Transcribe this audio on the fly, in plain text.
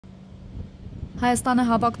Հայաստանը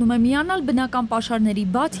հավակնում է միանալ բնական պաշարների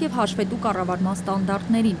բաց և հաշվետու կառավարման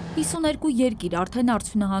ստանդարտներին։ 52 երկիր արդեն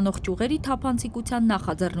արդյունահանող ճյուղերի թափանցիկության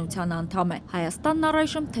նախաձեռնության անդամ է։ Հայաստանն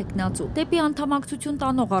առայժմ թեկնածու։ Դեպի անդամակցություն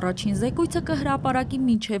տանող առաջին զեկույցը կհրապարակի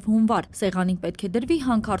մինչև հունվար։ Սեղանին պետք է դրվի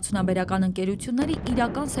հանքարդյունաբերական ընկերությունների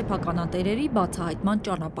իրական սեփականատերերի բացահայտման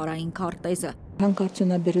ճանապարհային քարտեզը։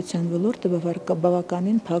 Հանքարդյունաբերության ոլորտը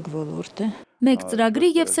բավականին փակ ոլորտ է։ Մեկ ծրագրի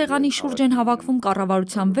և սեղանի շուրջ են հավաքվում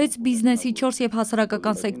կառավարության 6, բիզնեսի 4 և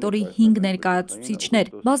հասարակական սեկտորի 5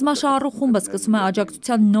 ներկայացուցիչներ։ Բազմաշահառու խումբը սկսում է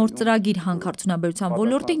աջակցության նոր ծրագիր հանքարդյունաբերության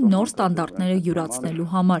ոլորտի նոր ստանդարտները յուրացնելու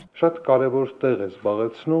համար։ Շատ կարևոր տեղ է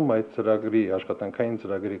զբաղեցնում այդ ծրագրի աշխատանքային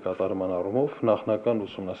ծրագրի կատարման առումով նախնական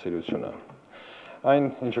ուսումնասիրությունը։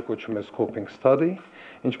 Այն, ինչը կոչվում է scoping study,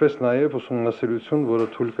 ինչպես նաև ուսումնասիրություն,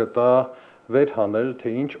 որը թույլ կտա վերհանել,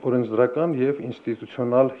 թե ինչ օրենսդրական և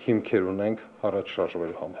ինստիտուցիոնալ հիմքեր ունենք առաջ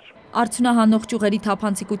շարժվելու համար։ Արդյունահանող ճյուղերի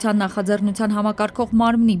թափանցիկության նախաձեռնության համակարգող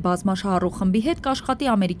մարմնի բազմաշահառու խմբի հետ կաշխատի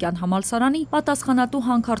ամերիկյան համալսարանի պատասխանատու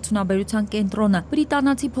հանքարդյունաբերության կենտրոնը։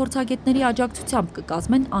 Բրիտանացի փորձագետների աջակցությամբ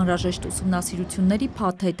կկազմեն անհրաժեշտ ուսումնասիրությունների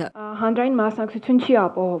փաթեթը։ Հանրային մասնակցություն չի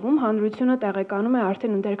ապահովում, հանրությունը տեղեկանում է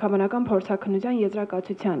արդեն ընթերքաբանական փորձաքննության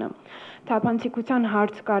եզրակացությանը։ Թափանցիկության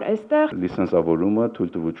հարց կար այստեղ։ Լիցենզավորումը,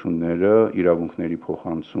 թույլտվությունները, իրավունքների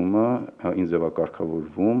փոխանցումը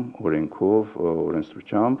ինձևակարգավորվում օրենքով,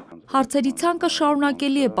 օրենսդրությամբ։ Հարցերի ցանկը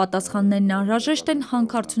շարունակելի է, պատասխաններն անհրաժեշտ են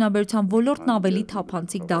հանքարդյունաբերության ոլորտն ավելի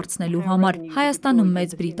թափանցիկ դարձնելու համար։ Հայաստանում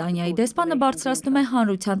Մեծ Բրիտանիայի դեսպանը բարձրացնում է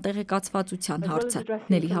հանրության տեղեկացվածության հարցը։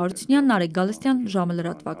 Նելի Հարությունյան, Նարեկ Գալստյան, ժամը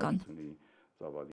լրատվական։